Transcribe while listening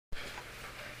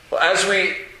As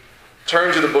we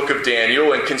turn to the book of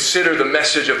Daniel and consider the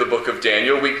message of the book of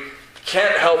Daniel, we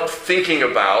can't help thinking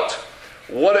about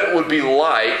what it would be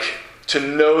like to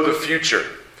know the future.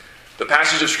 The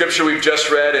passage of Scripture we've just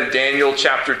read in Daniel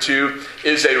chapter 2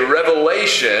 is a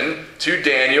revelation to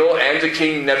Daniel and to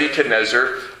King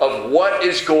Nebuchadnezzar of what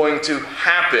is going to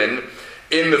happen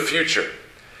in the future.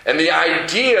 And the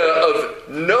idea of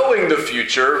knowing the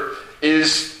future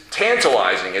is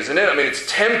tantalizing, isn't it? I mean,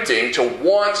 it's tempting to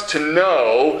want to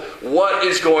know what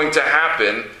is going to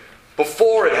happen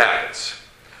before it happens.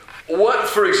 What,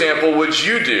 for example, would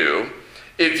you do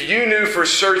if you knew for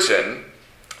certain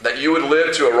that you would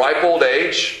live to a ripe old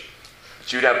age,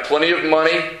 that you'd have plenty of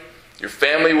money, your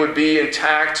family would be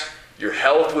intact, your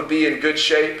health would be in good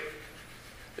shape?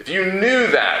 If you knew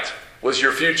that was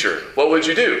your future, what would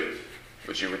you do?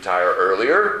 Would you retire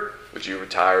earlier? Would you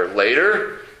retire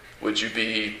later? Would you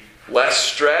be less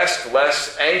stressed,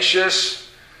 less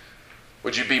anxious?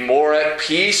 Would you be more at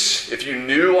peace if you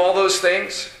knew all those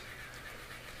things?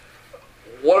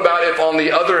 What about if, on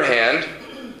the other hand,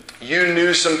 you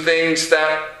knew some things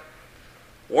that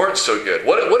weren't so good?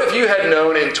 What if you had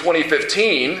known in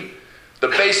 2015 the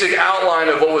basic outline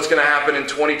of what was going to happen in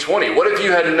 2020? What if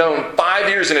you had known 5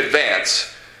 years in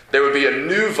advance there would be a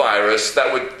new virus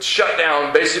that would shut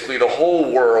down basically the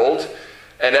whole world,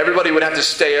 and everybody would have to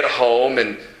stay at home,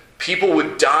 and people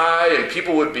would die, and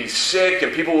people would be sick,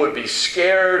 and people would be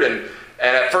scared, and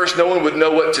at first no one would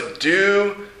know what to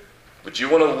do? Would you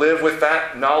want to live with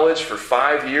that knowledge for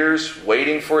 5 years,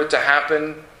 waiting for it to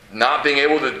happen, not being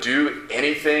able to do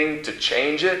anything to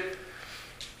change it?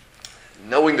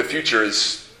 Knowing the future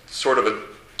is sort of a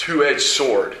two-edged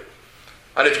sword.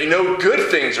 And if you know good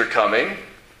things are coming,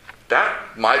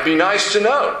 that might be nice to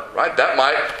know, right? That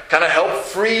might kind of help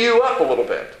free you up a little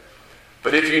bit.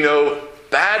 But if you know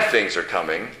bad things are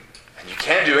coming, and you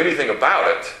can't do anything about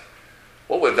it,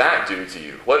 what would that do to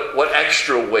you? What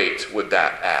extra weight would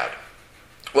that add?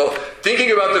 Well,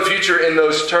 thinking about the future in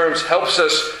those terms helps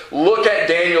us look at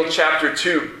Daniel chapter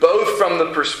 2, both from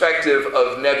the perspective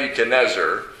of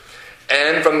Nebuchadnezzar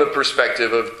and from the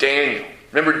perspective of Daniel.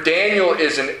 Remember, Daniel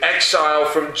is an exile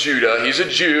from Judah. He's a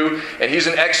Jew, and he's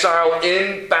an exile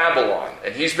in Babylon.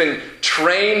 And he's been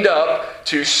trained up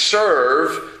to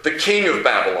serve the king of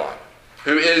Babylon,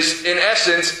 who is, in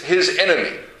essence, his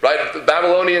enemy. Right? The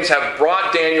Babylonians have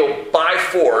brought Daniel by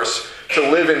force to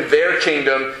live in their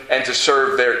kingdom and to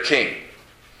serve their king.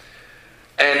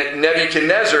 And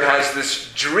Nebuchadnezzar has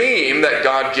this dream that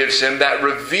God gives him that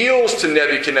reveals to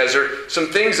Nebuchadnezzar some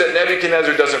things that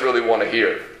Nebuchadnezzar doesn't really want to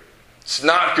hear. It's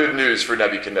not good news for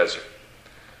Nebuchadnezzar.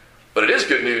 But it is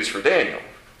good news for Daniel.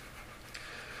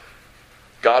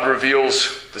 God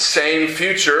reveals the same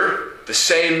future, the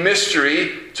same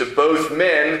mystery to both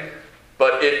men,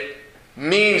 but it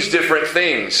means different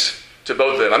things to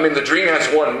both of them. I mean, the dream has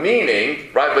one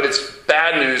meaning, right? But it's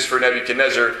bad news for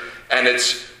Nebuchadnezzar, and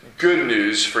it's good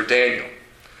news for Daniel.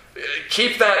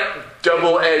 Keep that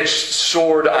double-edged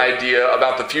sword idea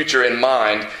about the future in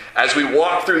mind as we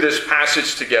walk through this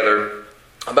passage together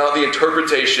about the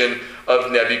interpretation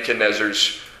of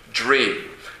Nebuchadnezzar's dream.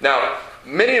 Now,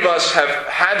 many of us have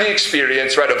had the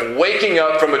experience, right, of waking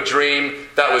up from a dream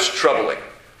that was troubling.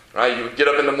 Right? You would get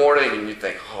up in the morning and you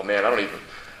think, oh man, I don't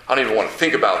even want to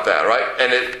think about that,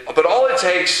 right? But all it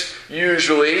takes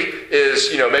usually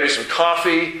is, maybe some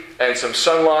coffee and some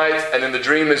sunlight, and then the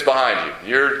dream is behind you.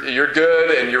 You're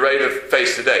good and you're ready to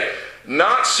face the day.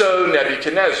 Not so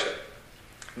Nebuchadnezzar.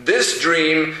 This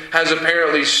dream has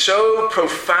apparently so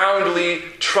profoundly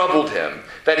troubled him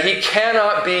that he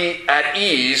cannot be at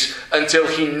ease until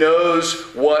he knows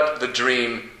what the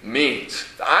dream means.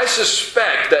 I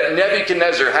suspect that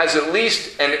Nebuchadnezzar has at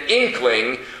least an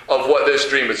inkling of what this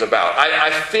dream is about.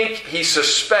 I think he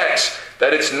suspects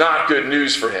that it's not good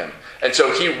news for him. And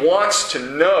so he wants to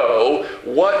know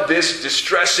what this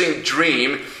distressing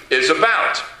dream is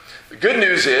about. The good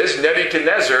news is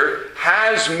Nebuchadnezzar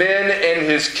has men in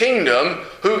his kingdom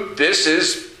who this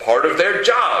is part of their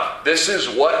job. This is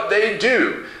what they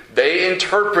do. They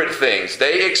interpret things.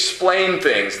 They explain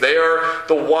things. They are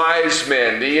the wise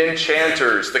men, the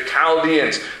enchanters, the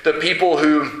Chaldeans, the people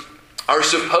who are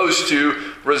supposed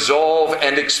to resolve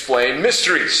and explain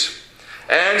mysteries.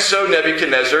 And so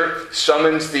Nebuchadnezzar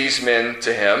summons these men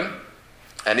to him,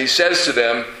 and he says to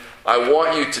them, I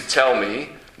want you to tell me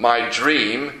my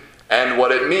dream and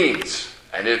what it means.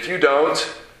 And if you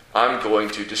don't, I'm going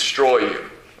to destroy you.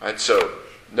 Right? So,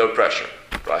 no pressure,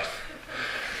 right?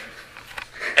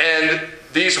 And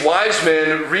these wise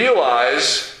men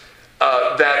realize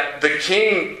that the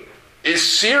king is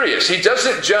serious. He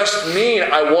doesn't just mean,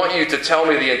 I want you to tell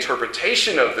me the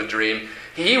interpretation of the dream.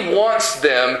 He wants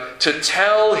them to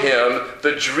tell him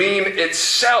the dream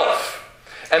itself.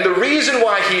 And the reason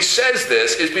why he says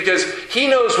this is because he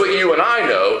knows what you and I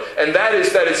know, and that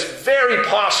is that it's very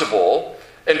possible,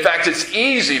 in fact, it's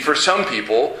easy for some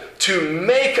people to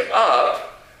make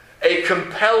up a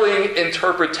compelling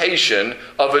interpretation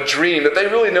of a dream that they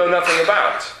really know nothing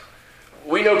about.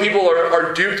 We know people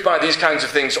are duped by these kinds of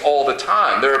things all the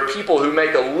time. There are people who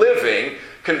make a living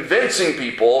convincing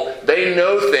people they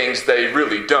know things they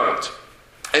really don't.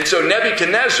 And so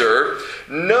Nebuchadnezzar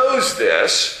knows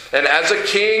this, and as a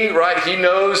king, right, he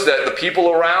knows that the people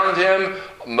around him,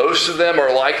 most of them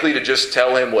are likely to just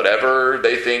tell him whatever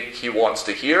they think he wants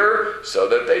to hear so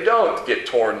that they don't get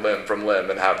torn limb from limb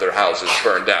and have their houses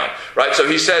burned down. Right? So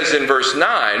he says in verse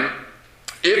 9,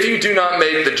 "If you do not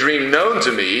make the dream known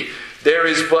to me, there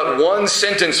is but one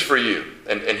sentence for you."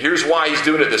 And here's why he's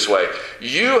doing it this way.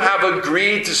 "You have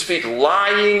agreed to speak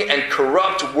lying and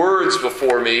corrupt words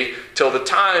before me till the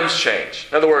times change."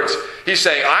 In other words, he's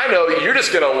saying, I know you're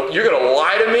going to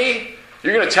lie to me.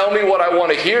 You're going to tell me what I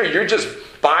want to hear. You're just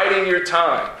biding your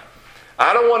time.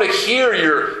 I don't want to hear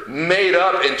your made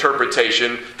up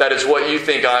interpretation that is what you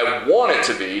think I want it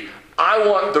to be. I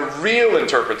want the real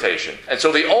interpretation. And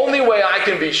so the only way I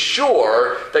can be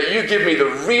sure that you give me the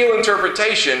real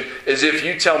interpretation is if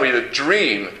you tell me the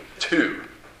dream too.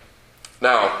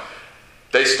 Now,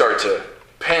 they start to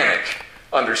panic,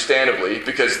 understandably,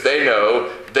 because they know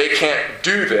they can't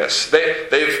do this.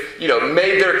 They've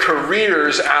made their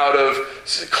careers out of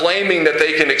claiming that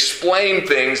they can explain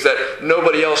things that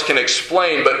nobody else can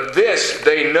explain, but this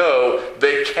they know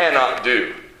they cannot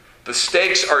do. The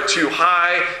stakes are too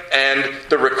high, and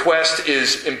the request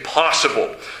is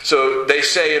impossible. So they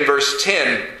say in verse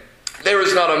 10, "There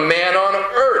is not a man on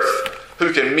earth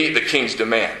who can meet the king's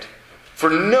demand.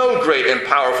 For no great and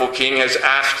powerful king has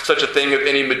asked such a thing of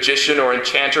any magician or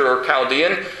enchanter or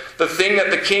Chaldean. The thing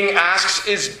that the king asks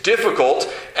is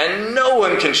difficult, and no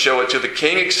one can show it to the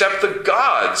king except the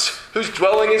gods, whose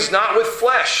dwelling is not with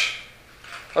flesh."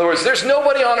 In other words, there's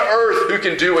nobody on earth who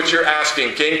can do what you're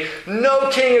asking, king. No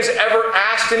king has ever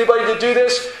asked anybody to do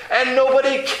this, and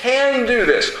nobody can do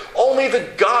this. Only the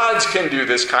gods can do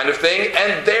this kind of thing,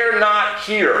 and they're not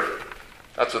here.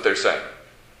 That's what they're saying.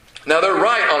 Now, they're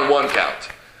right on one count.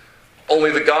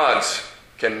 Only the gods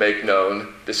can make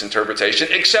known this interpretation,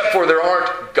 except for there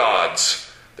aren't gods.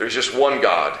 There's just one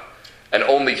God, and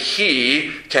only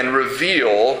He can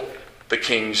reveal the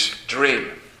king's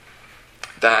dream.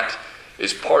 That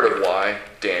is part of why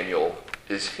Daniel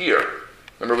is here.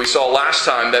 Remember, we saw last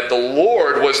time that the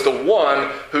Lord was the one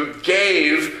who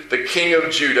gave the king of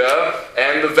Judah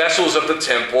and the vessels of the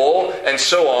temple and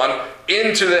so on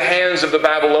into the hands of the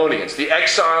Babylonians. The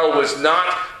exile was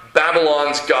not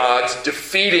Babylon's gods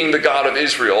defeating the God of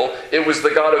Israel. It was the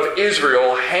God of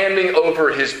Israel handing over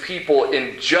his people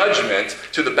in judgment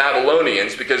to the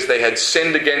Babylonians because they had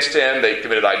sinned against him, they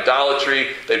committed idolatry,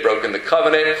 they'd broken the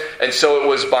covenant. And so it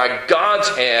was by God's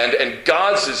hand and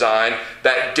God's design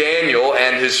that Daniel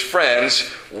and his friends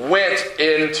went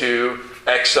into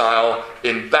exile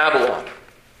in Babylon.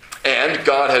 And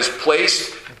God has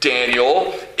placed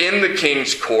Daniel in the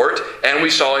king's court, and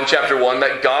we saw in chapter 1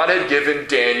 that God had given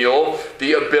Daniel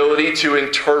the ability to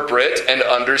interpret and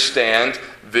understand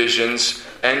visions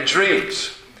and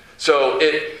dreams. So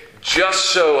it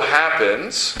just so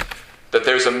happens that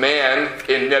there's a man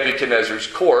in Nebuchadnezzar's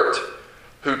court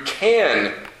who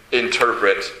can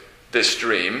interpret this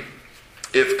dream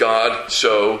if God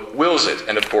so wills it.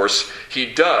 And of course, he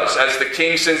does. As the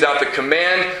king sends out the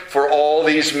command for all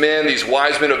these men, these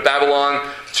wise men of Babylon,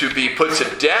 to be put to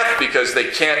death because they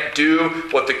can't do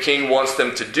what the king wants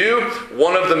them to do,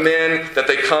 one of the men that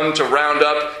they come to round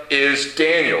up is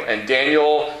Daniel. And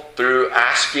Daniel, through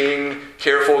asking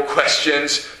careful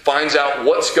questions, finds out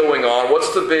what's going on,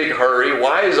 what's the big hurry,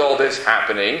 why is all this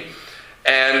happening?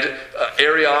 And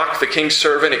Arioch, the king's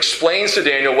servant, explains to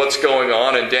Daniel what's going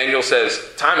on, and Daniel says,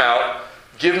 "Time out,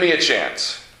 give me a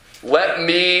chance. Let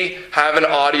me have an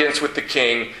audience with the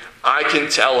king. I can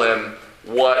tell him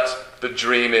what the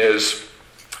dream is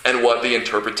and what the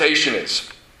interpretation is."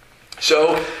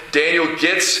 So Daniel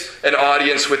gets an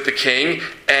audience with the king,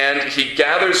 and he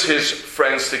gathers his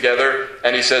friends together,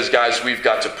 and he says, "Guys, we've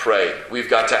got to pray.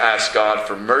 We've got to ask God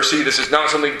for mercy. This is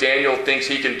not something Daniel thinks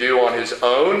he can do on his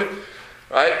own."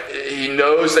 Right? He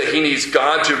knows that he needs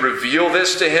God to reveal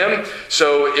this to him.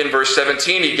 So in verse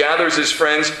 17, he gathers his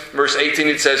friends. Verse 18,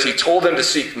 it says, he told them to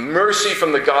seek mercy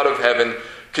from the God of heaven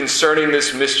concerning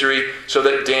this mystery so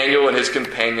that Daniel and his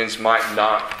companions might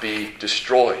not be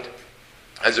destroyed.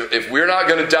 As if we're not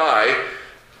going to die,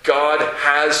 God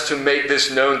has to make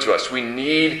this known to us. We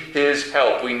need his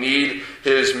help. We need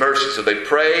his mercy. So they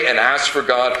pray and ask for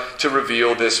God to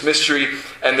reveal this mystery.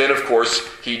 And then, of course,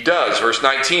 he does. Verse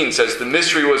 19 says, the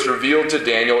mystery was revealed to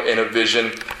Daniel in a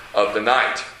vision of the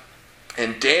night.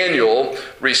 And Daniel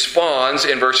responds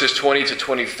in verses 20 to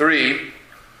 23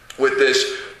 with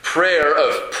this prayer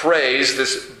of praise,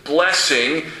 this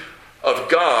blessing of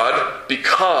God,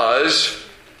 because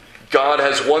God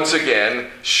has once again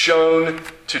shown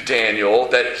to Daniel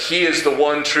that he is the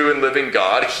one true and living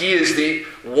God. He is the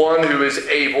one who is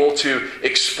able to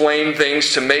explain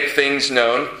things, to make things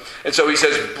known. And so he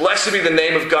says, blessed be the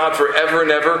name of God forever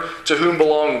and ever, to whom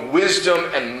belong wisdom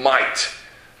and might.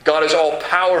 God is all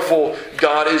powerful.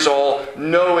 God is all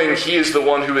knowing. He is the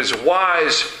one who is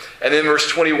wise. And in verse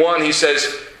 21, he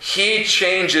says, he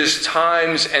changes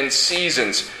times and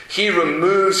seasons. He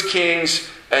removes kings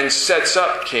and sets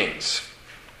up kings.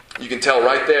 You can tell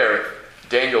right there,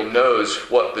 Daniel knows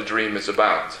what the dream is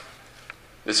about.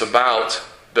 It's about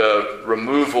the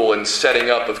removal and setting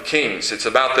up of kings. It's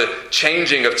about the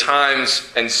changing of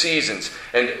times and seasons.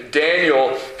 And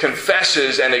Daniel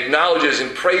confesses and acknowledges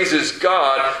and praises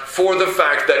God for the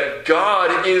fact that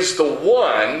God is the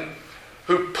one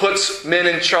who puts men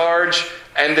in charge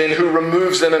and then who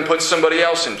removes them and puts somebody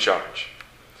else in charge.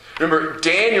 Remember,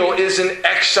 Daniel is in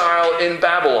exile in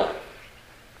Babylon.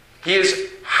 He is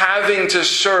having to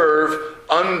serve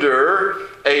under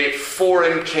a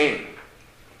foreign king.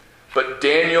 But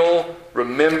Daniel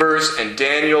remembers, and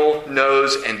Daniel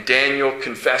knows, and Daniel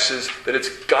confesses that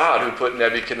it's God who put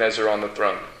Nebuchadnezzar on the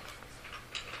throne.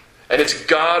 And it's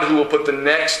God who will put the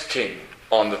next king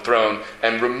on the throne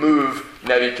and remove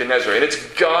Nebuchadnezzar. And it's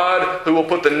God who will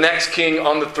put the next king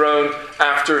on the throne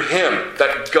after him.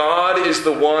 That God is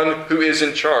the one who is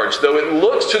in charge. Though it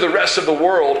looks to the rest of the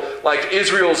world like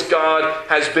Israel's God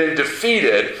has been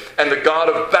defeated and the God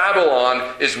of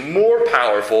Babylon is more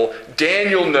powerful,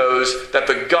 Daniel knows that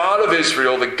the God of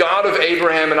Israel, the God of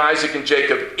Abraham and Isaac and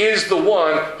Jacob, is the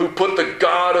one who put the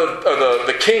God of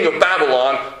the king of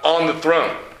Babylon on the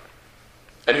throne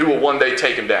and who will one day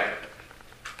take him down.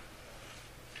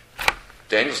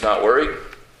 Daniel's not worried.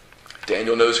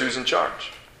 Daniel knows who's in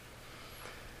charge.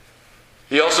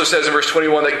 He also says in verse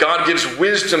 21 that God gives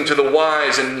wisdom to the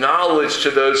wise and knowledge to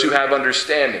those who have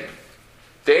understanding.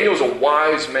 Daniel's a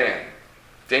wise man.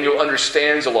 Daniel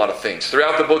understands a lot of things.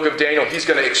 Throughout the book of Daniel, he's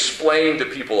going to explain to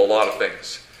people a lot of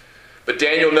things. But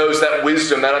Daniel knows that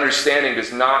wisdom, that understanding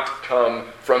does not come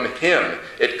from him.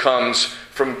 It comes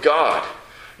from God.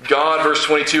 God, verse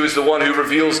 22, is the one who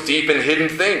reveals deep and hidden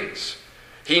things.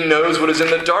 He knows what is in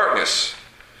the darkness.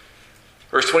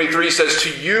 Verse 23 says,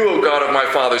 to you, O God of my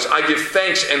fathers, I give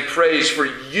thanks and praise, for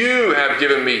you have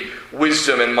given me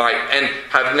wisdom and might, and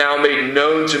have now made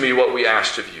known to me what we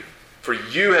asked of you. For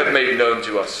you have made known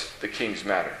to us the king's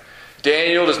matter.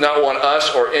 Daniel does not want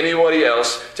us or anybody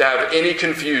else to have any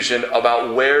confusion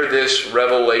about where this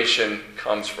revelation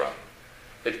comes from.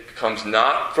 It comes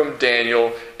not from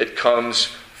Daniel, it comes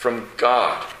from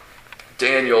God.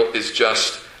 Daniel is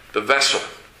just the vessel.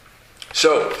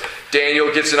 So,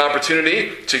 Daniel gets an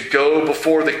opportunity to go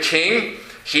before the king.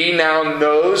 He now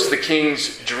knows the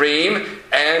king's dream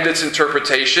and its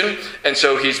interpretation. And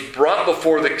so he's brought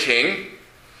before the king.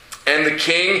 And the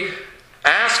king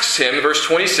asks him, verse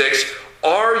 26,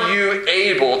 are you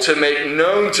able to make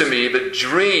known to me the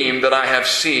dream that I have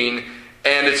seen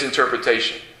and its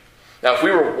interpretation? Now, if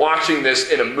we were watching this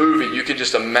in a movie, you could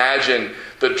just imagine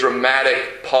the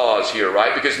dramatic pause here,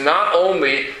 right? Because not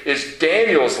only is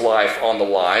Daniel's life on the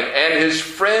line and his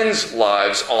friends'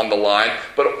 lives on the line,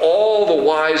 but all the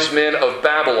wise men of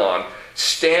Babylon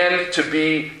stand to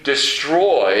be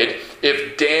destroyed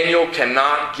if Daniel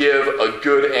cannot give a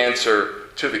good answer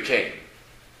to the king.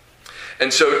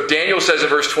 And so Daniel says in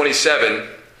verse 27,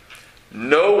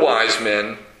 no wise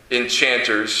men,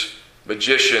 enchanters,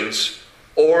 magicians,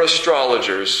 or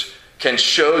astrologers can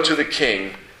show to the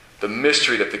king the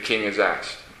mystery that the king has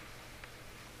asked.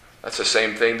 That's the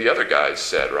same thing the other guys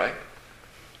said, right?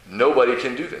 Nobody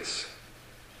can do this.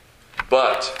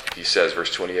 But, he says,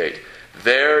 verse 28,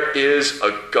 there is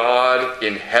a God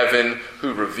in heaven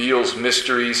who reveals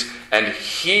mysteries, and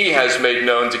he has made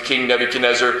known to King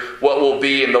Nebuchadnezzar what will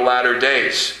be in the latter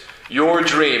days. Your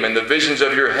dream and the visions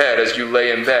of your head as you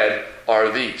lay in bed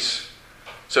are these.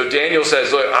 So Daniel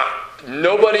says, look,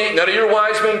 none of your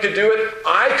wise men could do it.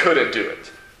 I couldn't do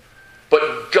it.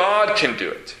 But God can do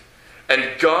it.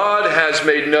 And God has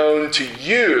made known to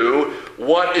you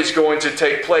what is going to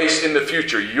take place in the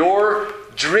future. Your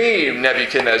dream,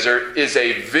 Nebuchadnezzar, is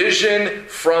a vision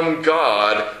from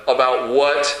God about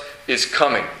what is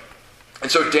coming.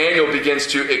 And so Daniel begins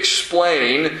to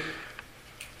explain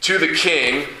to the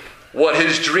king what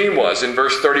his dream was in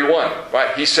verse 31.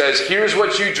 Right? He says, here's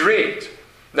what you dreamed.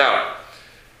 Now,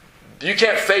 you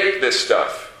can't fake this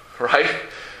stuff, right?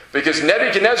 Because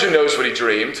Nebuchadnezzar knows what he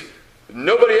dreamed.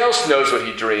 Nobody else knows what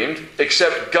he dreamed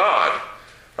except God.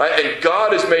 Right? And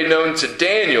God has made known to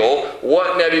Daniel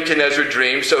what Nebuchadnezzar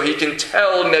dreamed so he can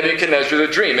tell Nebuchadnezzar the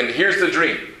dream. And here's the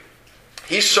dream.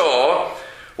 He saw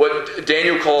what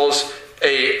Daniel calls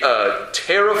a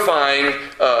terrifying,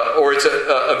 or it's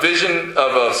a vision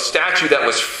of a statue that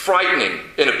was frightening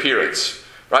in appearance.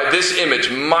 Right? This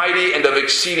image, mighty and of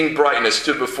exceeding brightness,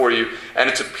 stood before you, and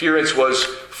its appearance was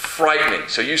frightening.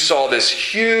 So you saw this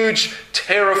huge,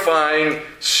 terrifying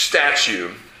statue.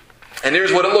 And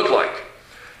here's what it looked like.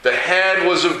 The head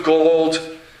was of gold,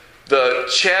 the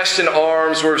chest and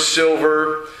arms were of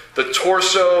silver, the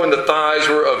torso and the thighs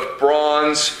were of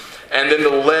bronze, and then the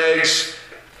legs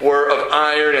were of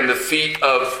iron, and the feet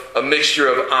of a mixture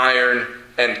of iron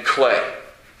and clay.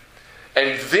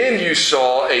 And then you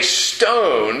saw a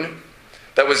stone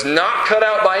that was not cut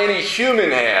out by any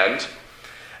human hand,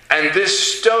 and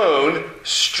this stone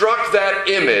struck that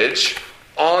image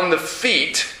on the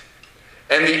feet,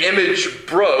 and the image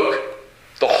broke.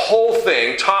 The whole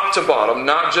thing, top to bottom,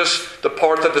 not just the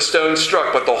part that the stone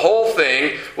struck, but the whole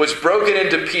thing was broken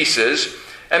into pieces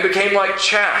and became like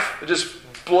chaff. It just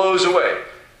blows away.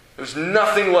 There was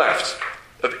nothing left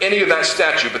of any of that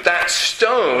statue. But that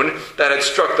stone that had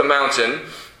struck the mountain,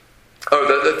 or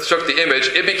that struck the image,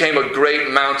 it became a great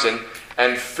mountain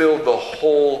and filled the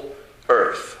whole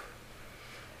earth.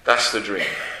 That's the dream.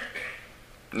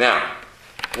 Now,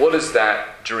 what does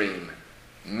that dream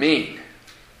mean?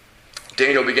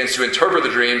 Daniel begins to interpret the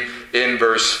dream in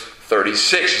verse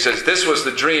 36. He says, this was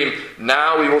the dream.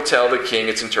 Now we will tell the king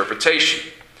its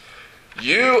interpretation.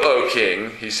 You, O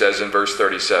king, he says in verse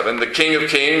 37, the King of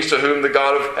kings, to whom the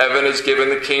God of heaven has given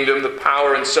the kingdom, the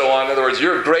power, and so on. In other words,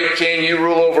 you're a great king. You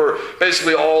rule over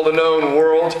basically all the known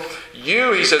world.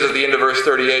 You, he says at the end of verse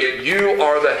 38, you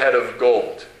are the head of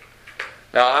gold.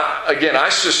 Now, I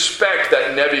suspect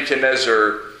that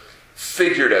Nebuchadnezzar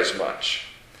figured as much.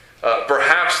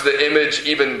 Perhaps the image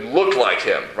even looked like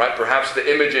him, right? Perhaps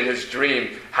the image in his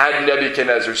dream had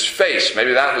Nebuchadnezzar's face.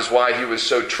 Maybe that was why he was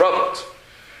so troubled.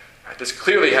 Right? This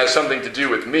clearly has something to do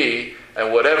with me,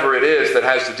 and whatever it is that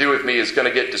has to do with me is going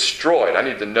to get destroyed. I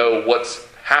need to know what's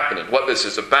happening, what this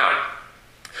is about.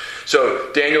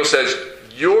 So Daniel says,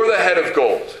 you're the head of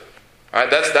gold. All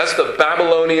right? That's the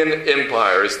Babylonian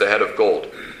Empire is the head of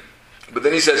gold. But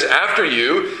then he says, after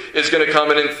you is going to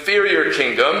come an inferior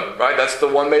kingdom, right? That's the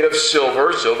one made of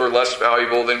silver less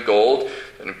valuable than gold,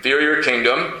 an inferior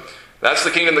kingdom. That's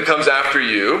the kingdom that comes after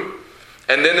you.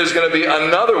 And then there's going to be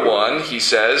another one, he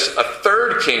says, a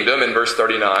third kingdom in verse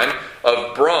 39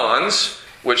 of bronze,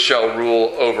 which shall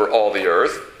rule over all the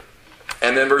earth.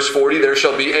 And then verse 40, there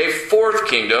shall be a fourth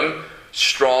kingdom,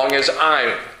 strong as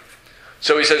iron.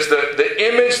 So he says the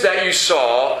image that you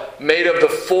saw made of the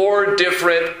four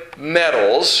different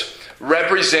metals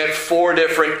represent four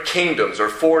different kingdoms or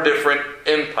four different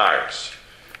empires.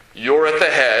 You're at the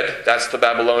head, that's the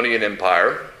Babylonian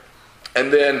Empire.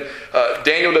 And then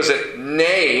Daniel doesn't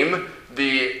name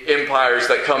the empires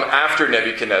that come after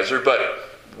Nebuchadnezzar,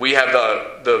 but we have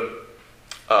the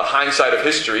hindsight of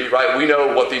history, right? We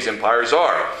know what these empires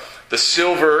are. The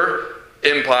silver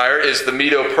empire is the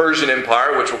Medo-Persian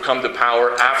Empire, which will come to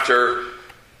power after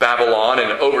Babylon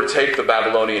and overtake the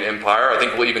Babylonian Empire. I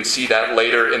think we'll even see that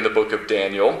later in the book of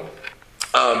Daniel.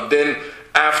 Then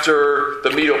after the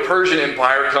Medo-Persian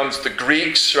Empire comes the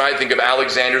Greeks, right? Think of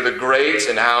Alexander the Great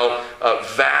and how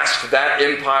vast that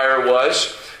empire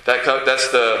was. That's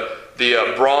the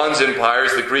Bronze Empire,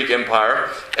 is the Greek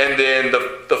Empire. And then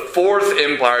the fourth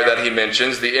empire that he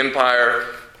mentions, the empire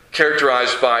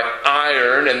characterized by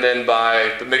iron and then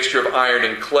by the mixture of iron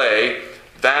and clay,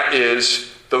 that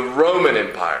is the Roman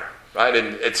Empire, right?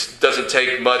 And it doesn't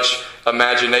take much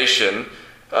imagination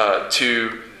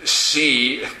to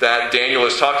see that Daniel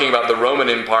is talking about the Roman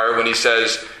Empire when he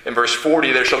says in verse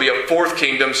 40, there shall be a fourth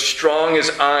kingdom strong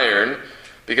as iron,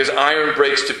 because iron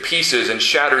breaks to pieces and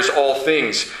shatters all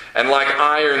things, and like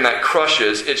iron that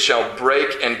crushes, it shall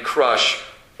break and crush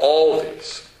all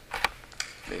these.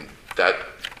 I mean, that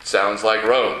sounds like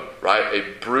Rome, right?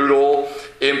 A brutal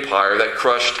empire that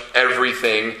crushed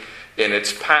everything in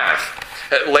its path.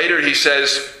 Later he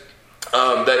says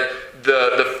that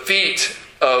the feet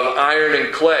of iron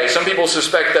and clay. Some people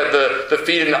suspect that the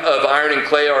feet of iron and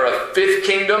clay are a fifth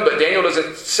kingdom, but Daniel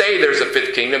doesn't say there's a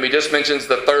fifth kingdom. He just mentions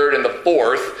the third and the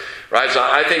fourth, right? So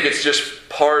I think it's just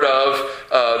part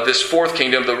of this fourth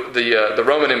kingdom, the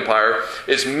Roman Empire,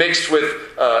 is mixed with,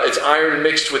 it's iron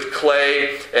mixed with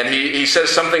clay. And he says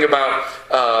something about,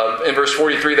 in verse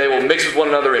 43, they will mix with one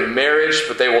another in marriage,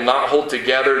 but they will not hold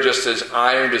together, just as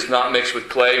iron does not mix with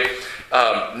clay.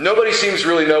 Nobody seems to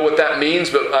really know what that means,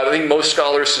 but I think most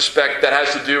scholars suspect that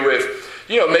has to do with,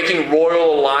 making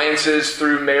royal alliances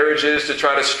through marriages to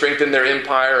try to strengthen their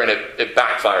empire, and it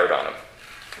backfired on them.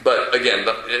 But again,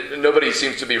 nobody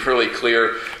seems to be really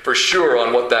clear for sure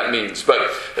on what that means.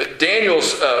 But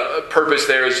Daniel's purpose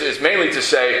there is mainly to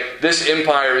say this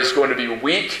empire is going to be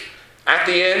weak at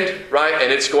the end, right?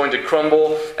 And it's going to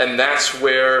crumble, and that's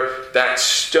where that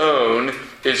stone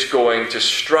is going to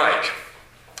strike.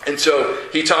 And so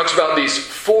he talks about these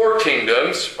four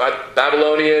kingdoms, right?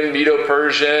 Babylonian,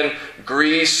 Medo-Persian,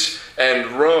 Greece, and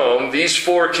Rome, these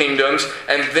four kingdoms.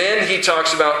 And then he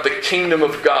talks about the kingdom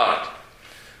of God.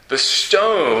 The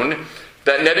stone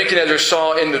that Nebuchadnezzar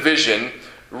saw in the vision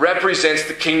represents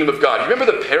the kingdom of God. You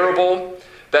remember the parable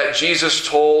that Jesus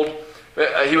told?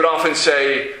 He would often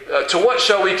say, to what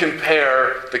shall we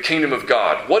compare the kingdom of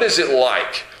God? What is it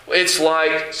like? It's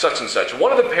like such and such.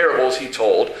 One of the parables he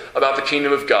told about the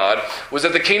kingdom of God was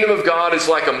that the kingdom of God is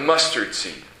like a mustard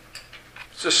seed.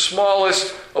 It's the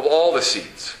smallest of all the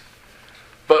seeds.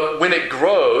 But when it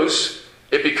grows,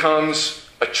 it becomes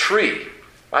a tree.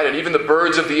 Right? And even the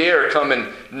birds of the air come and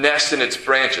nest in its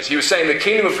branches. He was saying the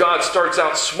kingdom of God starts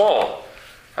out small.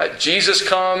 Right? Jesus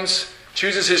comes,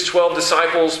 chooses his 12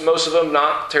 disciples, most of them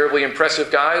not terribly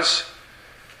impressive guys.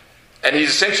 And he's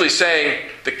essentially saying,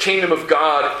 the kingdom of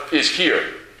God is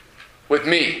here with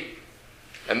me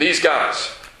and these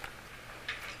guys.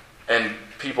 And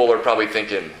people are probably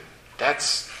thinking,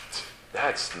 that's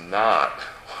not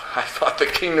what I thought the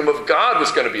kingdom of God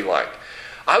was going to be like.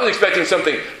 I was expecting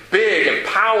something big and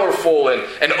powerful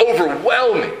and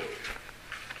overwhelming.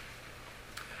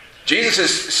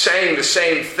 Jesus is saying the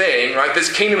same thing, right?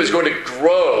 This kingdom is going to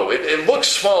grow. It looks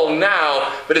small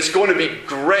now, but it's going to be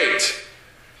great.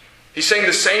 He's saying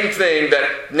the same thing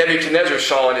that Nebuchadnezzar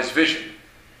saw in his vision.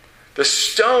 The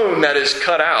stone that is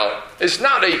cut out is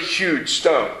not a huge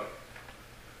stone,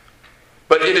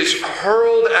 but it is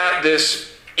hurled at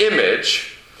this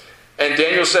image. And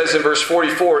Daniel says in verse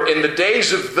 44, in the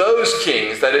days of those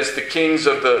kings, that is the kings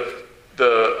of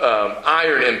the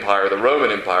Iron Empire, the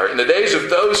Roman Empire, in the days of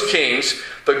those kings,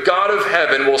 the God of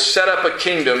heaven will set up a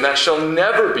kingdom that shall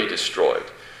never be destroyed,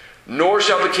 nor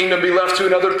shall the kingdom be left to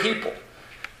another people.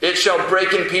 It shall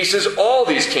break in pieces all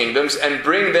these kingdoms and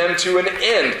bring them to an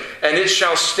end, and it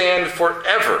shall stand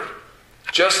forever.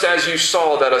 Just as you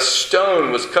saw that a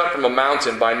stone was cut from a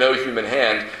mountain by no human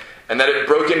hand, and that it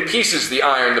broke in pieces the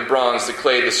iron, the bronze, the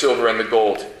clay, the silver, and the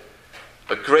gold.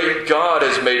 A great God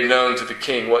has made known to the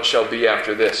king what shall be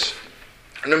after this.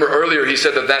 Remember earlier he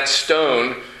said that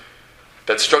stone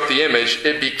that struck the image,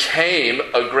 it became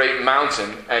a great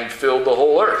mountain and filled the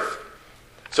whole earth.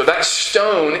 So that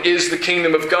stone is the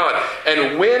kingdom of God.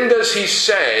 And when does he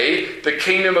say the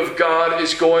kingdom of God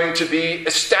is going to be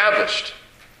established?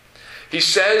 He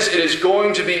says it is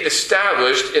going to be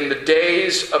established in the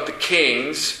days of the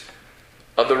kings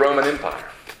of the Roman Empire.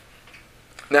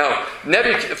 Now,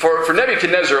 for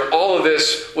Nebuchadnezzar, all of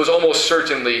this was almost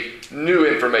certainly new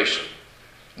information.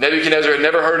 Nebuchadnezzar had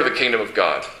never heard of the kingdom of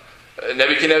God.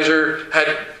 Nebuchadnezzar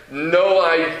had no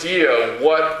idea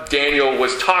what Daniel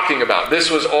was talking about. This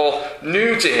was all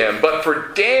new to him. But for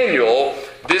Daniel,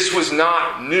 this was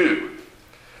not new.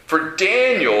 For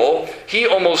Daniel, he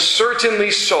almost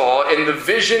certainly saw in the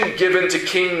vision given to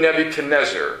King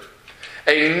Nebuchadnezzar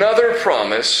another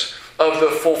promise of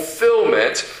the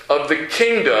fulfillment of the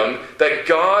kingdom that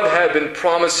God had been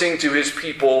promising to his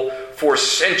people for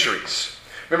centuries.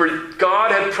 Remember,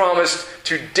 God had promised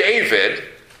to David,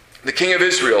 the king of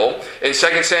Israel, in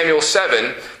 2 Samuel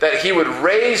 7, that he would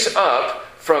raise up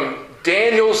from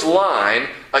Daniel's line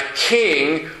a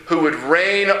king who would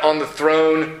reign on the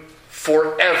throne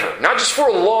forever. Not just for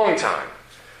a long time,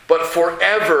 but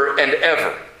forever and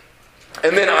ever.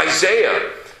 And then Isaiah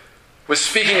was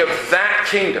speaking of that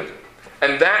kingdom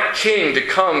and that king to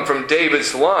come from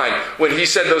David's line when he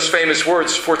said those famous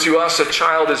words, "For to us a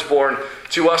child is born,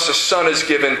 to us a son is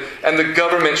given, and the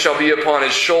government shall be upon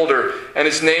his shoulder, and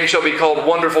his name shall be called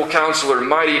Wonderful Counselor,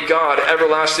 Mighty God,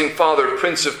 Everlasting Father,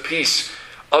 Prince of Peace.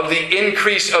 Of the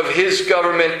increase of his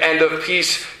government and of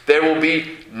peace there will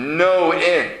be no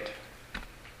end."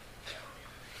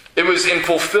 It was in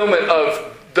fulfillment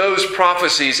of those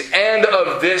prophecies and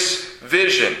of this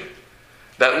vision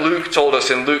that Luke told us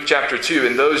in Luke chapter 2,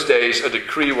 in those days a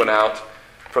decree went out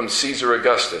from Caesar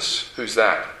Augustus. Who's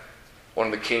that? One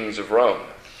of the kings of Rome.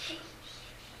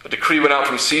 a decree went out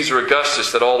from Caesar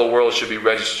Augustus that all the world should be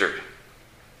registered.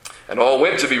 And all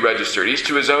went to be registered, each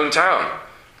to his own town.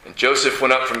 And Joseph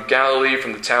went up from Galilee,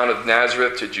 from the town of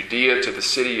Nazareth to Judea, to the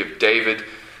city of David,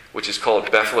 which is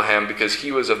called Bethlehem, because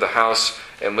he was of the house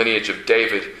and lineage of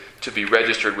David, to be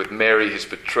registered with Mary, his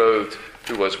betrothed,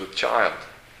 who was with child.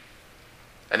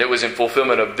 And it was in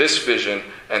fulfillment of this vision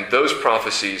and those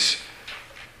prophecies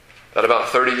that about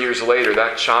 30 years later,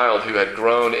 that child who had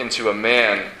grown into a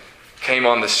man came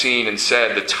on the scene and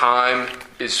said, "The time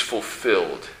is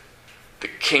fulfilled. The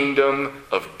kingdom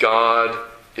of God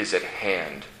is at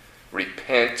hand.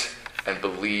 Repent and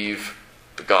believe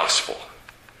the gospel."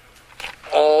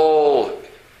 All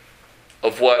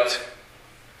of what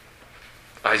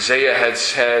Isaiah had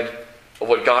said, of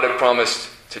what God had promised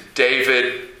to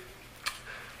David,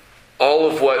 all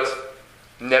of what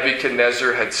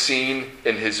Nebuchadnezzar had seen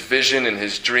in his vision, in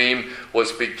his dream,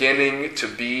 was beginning to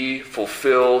be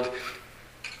fulfilled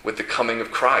with the coming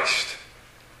of Christ.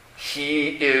 He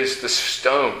is the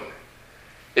stone.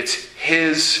 It's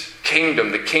his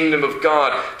kingdom, the kingdom of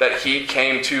God that he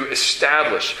came to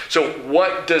establish. So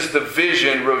what does the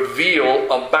vision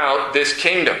reveal about this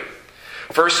kingdom?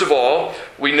 First of all,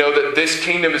 we know that this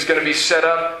kingdom is going to be set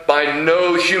up by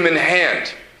no human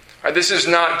hand. This is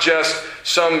not just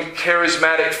some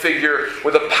charismatic figure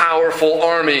with a powerful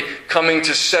army coming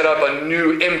to set up a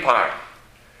new empire.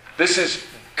 This is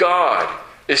God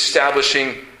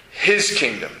establishing his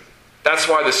kingdom. That's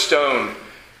why the stone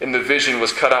in the vision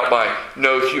was cut out by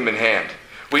no human hand.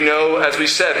 We know, as we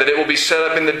said, that it will be set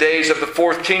up in the days of the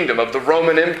fourth kingdom, of the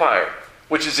Roman Empire,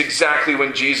 which is exactly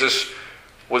when Jesus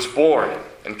was born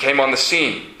and came on the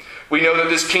scene. We know that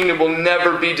this kingdom will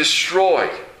never be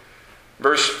destroyed.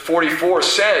 Verse 44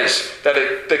 says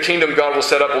that the kingdom God will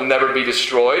set up will never be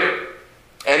destroyed.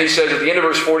 And he says at the end of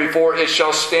verse 44, it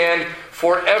shall stand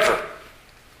forever.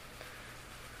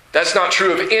 That's not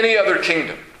true of any other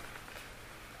kingdom.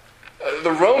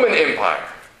 The Roman Empire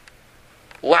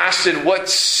lasted what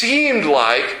seemed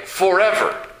like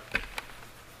forever.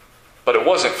 But it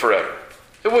wasn't forever.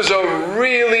 It was a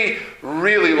really,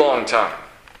 really long time.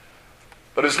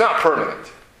 But it's not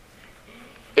permanent.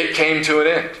 It came to an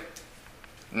end.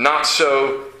 Not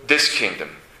so this kingdom.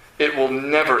 It will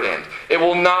never end. It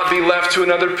will not be left to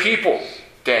another people,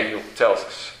 Daniel tells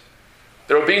us.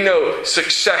 There will be no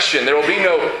succession. There will be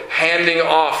no handing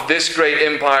off this great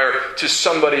empire to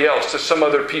somebody else, to some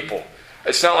other people.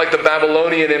 It's not like the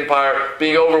Babylonian Empire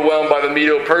being overwhelmed by the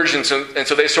Medo-Persians, and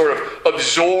so they sort of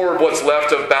absorb what's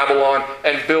left of Babylon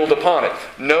and build upon it.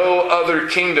 No other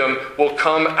kingdom will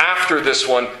come after this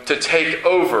one to take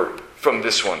over from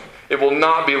this one. It will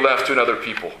not be left to another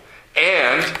people.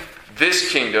 And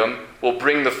this kingdom will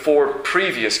bring the four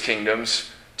previous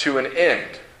kingdoms to an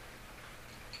end.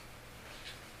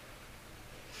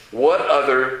 What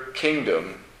other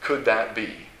kingdom could that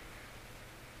be?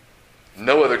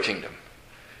 No other kingdom.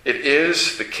 It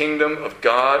is the kingdom of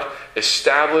God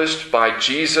established by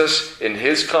Jesus in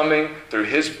his coming, through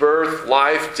his birth,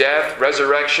 life, death,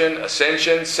 resurrection,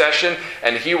 ascension, session,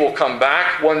 and he will come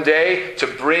back one day to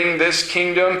bring this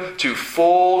kingdom to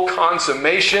full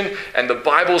consummation. And the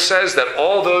Bible says that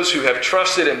all those who have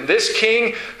trusted in this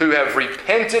king, who have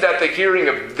repented at the hearing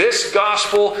of this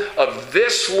gospel, of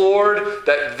this Lord,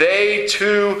 that they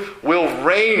too will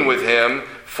reign with him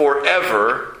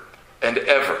forever and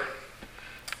ever.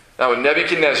 Now, when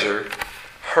Nebuchadnezzar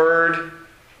heard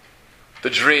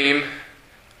the dream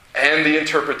and the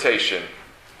interpretation,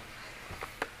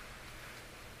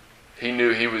 he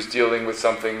knew he was dealing with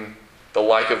something the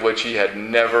like of which he had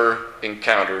never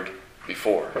encountered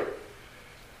before.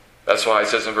 That's why it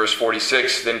says in verse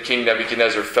 46, then King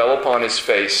Nebuchadnezzar fell upon his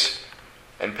face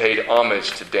and paid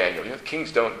homage to Daniel. You know,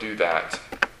 kings don't do that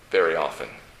very often.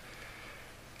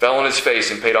 Fell on his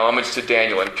face and paid homage to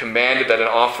Daniel and commanded that an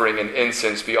offering and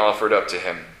incense be offered up to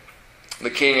him. The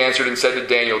king answered and said to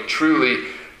Daniel, truly,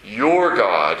 your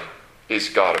God is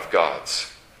God of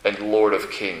gods and Lord of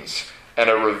kings and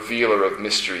a revealer of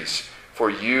mysteries,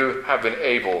 for you have been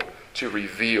able to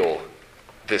reveal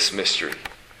this mystery.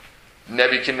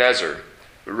 Nebuchadnezzar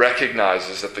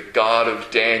recognizes that the God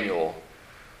of Daniel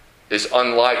is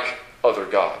unlike other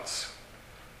gods.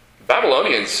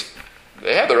 Babylonians,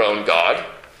 they had their own God.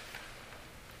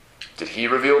 Did he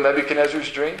reveal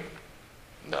Nebuchadnezzar's dream?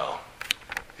 No.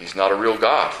 He's not a real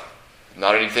God.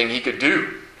 Not anything he could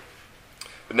do.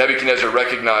 But Nebuchadnezzar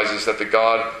recognizes that the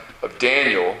God of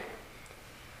Daniel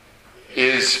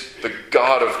is the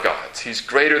God of gods. He's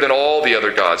greater than all the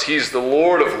other gods. He's the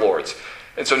Lord of lords.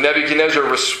 And so Nebuchadnezzar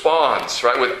responds,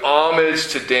 right, with homage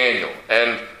to Daniel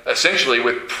and essentially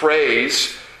with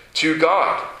praise to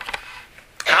God.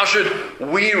 How should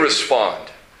we respond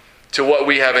to what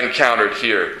we have encountered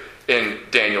here in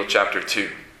Daniel chapter 2?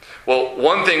 Well,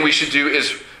 one thing we should do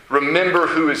is remember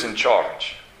who is in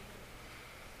charge.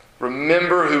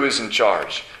 Remember who is in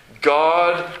charge.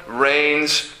 God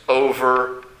reigns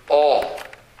over all.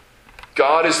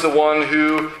 God is the one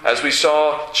who, as we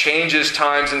saw, changes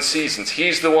times and seasons.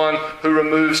 He's the one who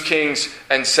removes kings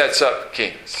and sets up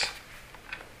kings.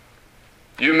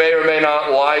 You may or may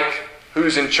not like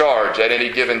who's in charge at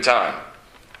any given time,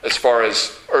 as far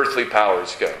as earthly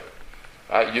powers go.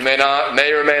 You may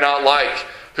or may not like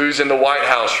who's in the White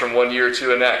House from one year to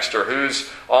the next, or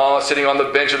who's sitting on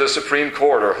the bench of the Supreme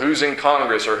Court, or who's in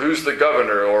Congress, or who's the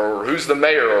governor, or who's the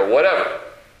mayor, or whatever.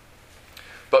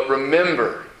 But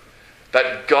remember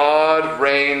that God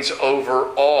reigns over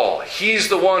all. He's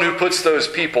the one who puts those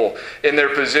people in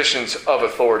their positions of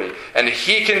authority. And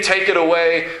He can take it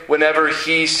away whenever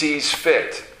He sees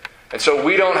fit. And so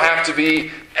we don't have to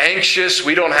be anxious.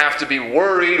 We don't have to be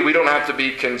worried. We don't have to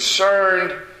be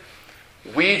concerned.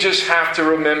 We just have to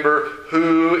remember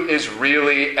who is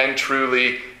really and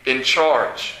truly in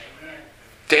charge.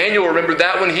 Daniel remembered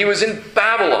that when he was in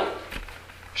Babylon.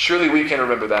 Surely we can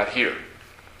remember that here.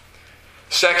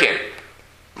 Second,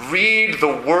 read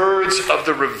the words of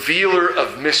the revealer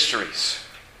of mysteries.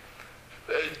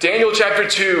 Daniel chapter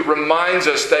 2 reminds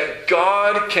us that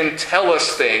God can tell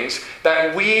us things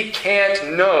that we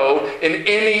can't know in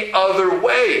any other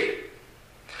way.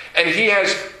 And He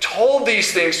has told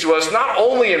these things to us not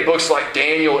only in books like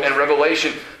Daniel and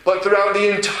Revelation, but throughout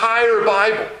the entire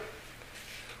Bible.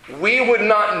 We would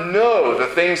not know the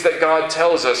things that God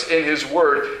tells us in His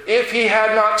Word if He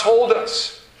had not told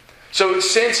us. So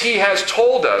since He has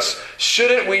told us,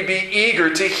 shouldn't we be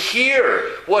eager to hear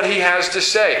what He has to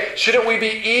say? Shouldn't we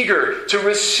be eager to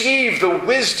receive the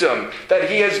wisdom that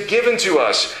He has given to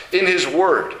us in His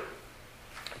Word?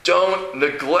 Don't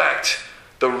neglect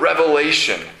the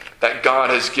revelation that God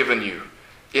has given you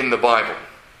in the Bible.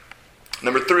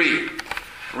 Number 3,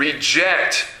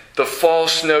 reject the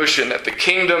false notion that the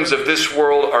kingdoms of this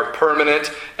world are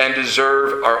permanent and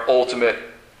deserve our ultimate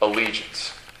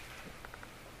allegiance.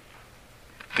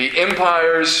 The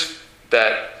empires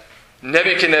that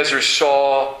Nebuchadnezzar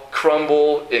saw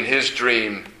crumble in his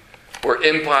dream were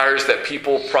empires that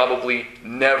people probably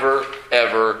never,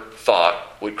 ever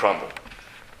thought would crumble.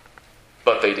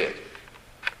 But they did.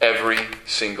 Every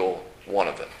single one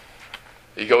of them.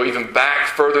 You go even back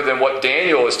further than what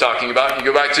Daniel is talking about. You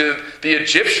go back to the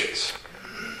Egyptians.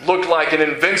 Looked like an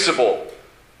invincible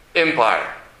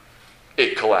empire.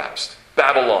 It collapsed.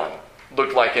 Babylon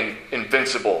looked like an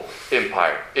invincible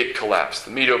empire. It collapsed.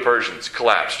 The Medo-Persians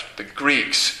collapsed. The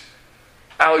Greeks,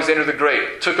 Alexander the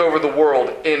Great, took over the world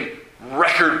in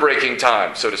record-breaking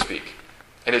time, so to speak.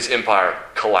 And his empire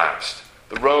collapsed.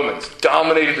 The Romans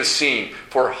dominated the scene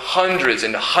for hundreds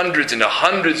and hundreds and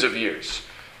hundreds of years.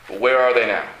 But where are they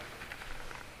now?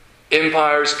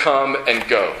 Empires come and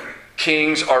go.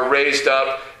 Kings are raised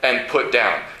up and put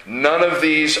down. None of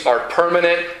these are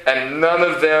permanent, and none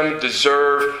of them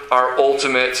deserve our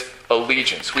ultimate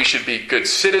allegiance. We should be good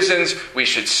citizens. We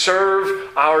should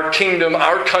serve our kingdom,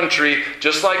 our country,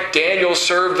 just like Daniel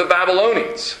served the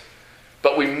Babylonians.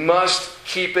 But we must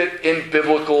keep it in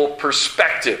biblical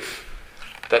perspective,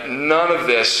 that none of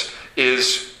this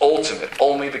is ultimate.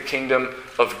 Only the kingdom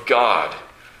of God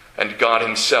and God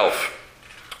Himself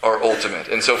are ultimate.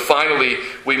 And so finally,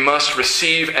 we must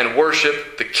receive and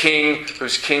worship the King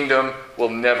whose kingdom will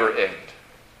never end.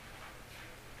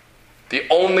 The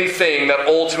only thing that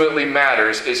ultimately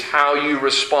matters is how you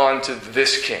respond to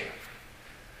this King.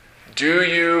 Do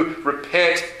you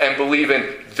repent and believe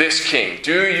in this King?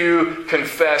 Do you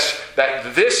confess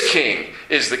that this King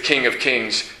is the King of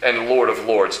Kings and Lord of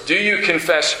Lords? Do you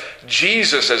confess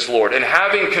Jesus as Lord? And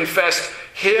having confessed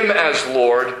Him as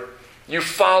Lord, you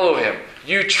follow Him.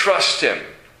 You trust Him.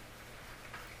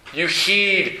 You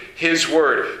heed His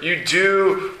word. You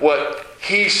do what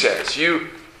He says. You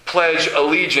pledge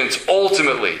allegiance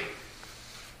ultimately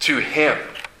to Him.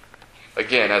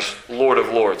 Again, as Lord of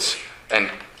Lords and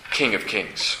King of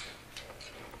Kings.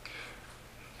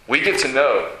 We get to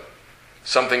know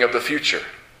something of the future.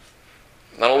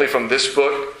 Not only from this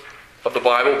book of the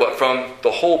Bible, but from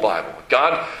the whole Bible.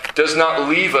 God does not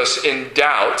leave us in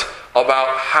doubt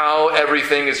about how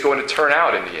everything is going to turn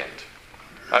out in the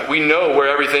end. We know where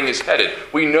everything is headed.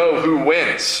 We know who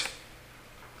wins.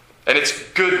 And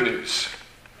it's good news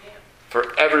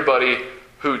for everybody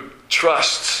who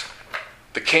trusts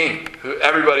the King,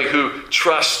 everybody who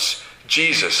trusts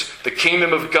Jesus. The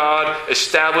kingdom of God,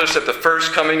 established at the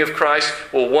first coming of Christ,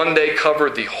 will one day cover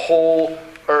the whole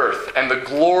earth. And the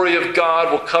glory of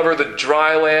God will cover the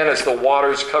dry land as the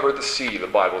waters cover the sea, the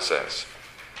Bible says.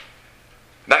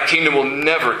 That kingdom will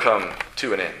never come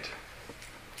to an end.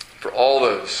 For all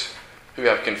those who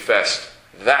have confessed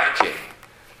that King,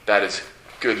 that is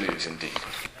good news indeed.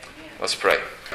 Let's pray.